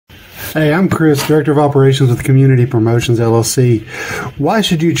Hey, I'm Chris, Director of Operations with Community Promotions, LLC. Why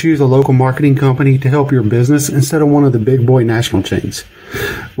should you choose a local marketing company to help your business instead of one of the big boy national chains?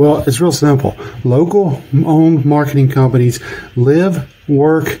 Well, it's real simple. Local-owned marketing companies live,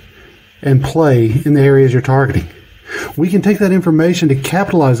 work, and play in the areas you're targeting. We can take that information to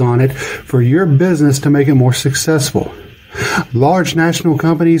capitalize on it for your business to make it more successful. Large national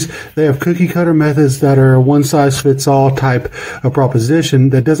companies, they have cookie cutter methods that are a one-size-fits-all type of proposition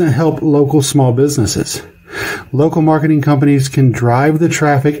that doesn't help local small businesses. Local marketing companies can drive the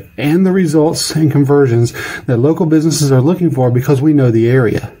traffic and the results and conversions that local businesses are looking for because we know the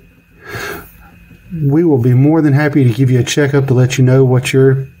area. We will be more than happy to give you a checkup to let you know what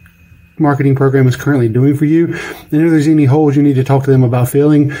your marketing program is currently doing for you, and if there's any holes you need to talk to them about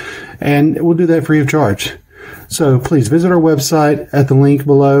filling, and we'll do that free of charge. So please visit our website at the link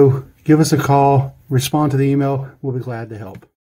below, give us a call, respond to the email. We'll be glad to help.